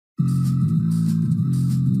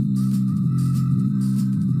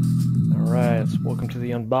guys, welcome to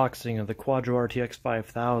the unboxing of the Quadro RTX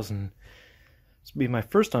 5000. This will be my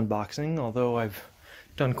first unboxing, although I've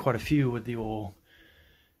done quite a few with the old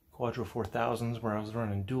Quadro 4000s where I was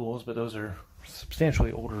running duals, but those are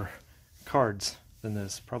substantially older cards than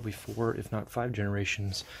this, probably 4 if not 5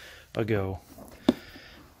 generations ago.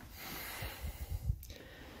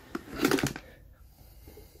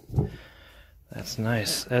 That's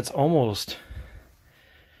nice. That's almost...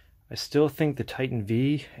 I still think the Titan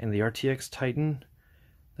V and the RTX Titan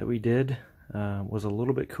that we did was a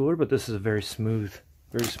little bit cooler, but this is a very smooth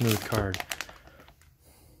card.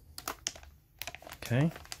 Okay,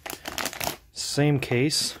 same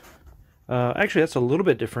case. Actually, that's a little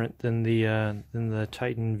bit different than the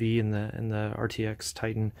Titan V and the RTX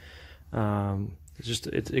Titan. It's just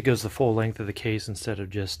it goes the full length of the case instead of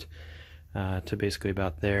just to basically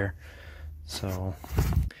about there. So.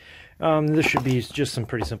 This should be just some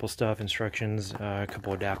pretty simple stuff, instructions, a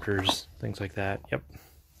couple adapters, things like that.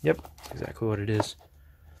 Yep, exactly what it is.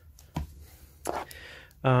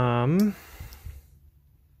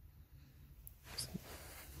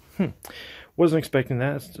 Wasn't expecting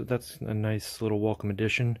that. That's a nice little welcome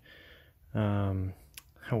addition. However,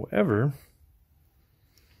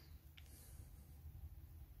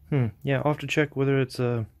 yeah, I'll have to check whether it's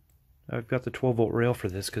I've got the 12-volt rail for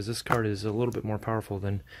this, because this card is a little bit more powerful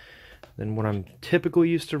than what I'm typically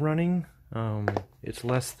used to running. It's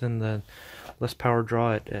less power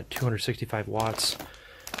draw at 265 watts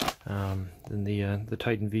than the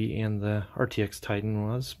Titan V and the RTX Titan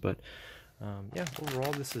was. But yeah,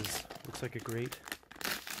 overall this looks like a great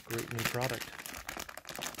new product.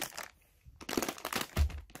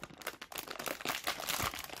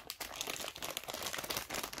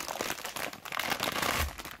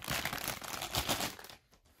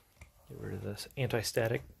 Get rid of this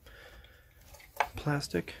anti-static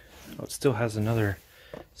plastic. Oh, it still has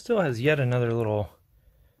yet another little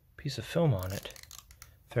piece of film on it.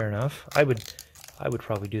 Fair enough. I would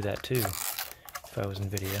probably do that too if I was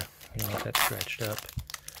nVidia. You know, get that scratched up.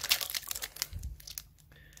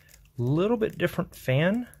 Little bit different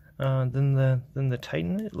fan than the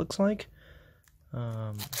Titan, it looks like.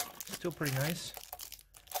 Still pretty nice.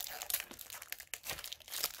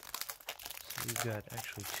 So we've got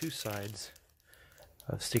actually 2 sides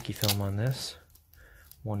of sticky film on this.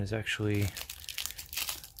 One is actually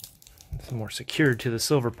more secured to the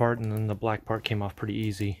silver part, and then the black part came off pretty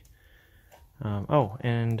easy. Oh,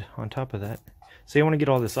 and on top of that, so I want to get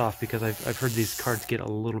all this off because I've heard these cards get a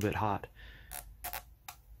little bit hot.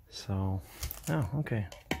 So, oh, okay.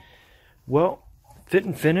 Well, fit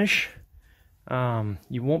and finish.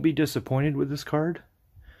 You won't be disappointed with this card.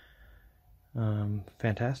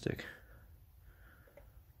 Fantastic.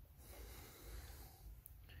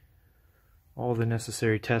 All the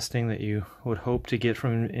necessary testing that you would hope to get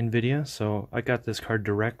from nVidia. So I got this card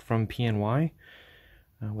direct from PNY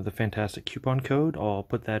with a fantastic coupon code. I'll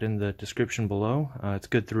put that in the description below. It's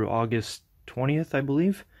good through August 20th, I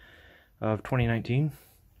believe, of 2019.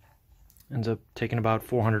 Ends up taking about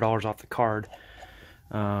 $400 off the card,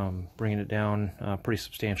 bringing it down pretty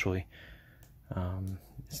substantially.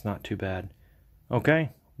 It's not too bad.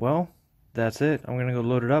 Okay, well, that's it. I'm going to go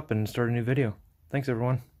load it up and start a new video. Thanks,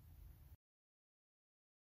 everyone.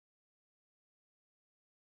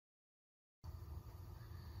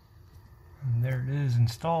 And there it is,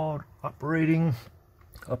 installed, operating,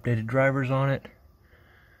 updated drivers on it,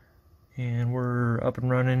 and we're up and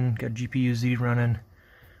running, got GPU-Z running.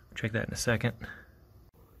 We'll check that in a second.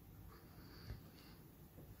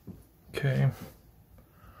 Okay,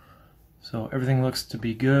 so everything looks to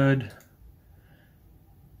be good.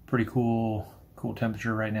 Pretty cool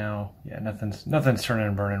temperature right now. Yeah, nothing's turning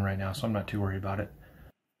and burning right now, so I'm not too worried about it.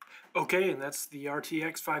 Okay, and that's the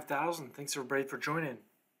RTX 5000. Thanks everybody for joining.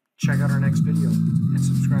 Check out our next video and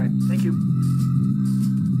subscribe. Thank you.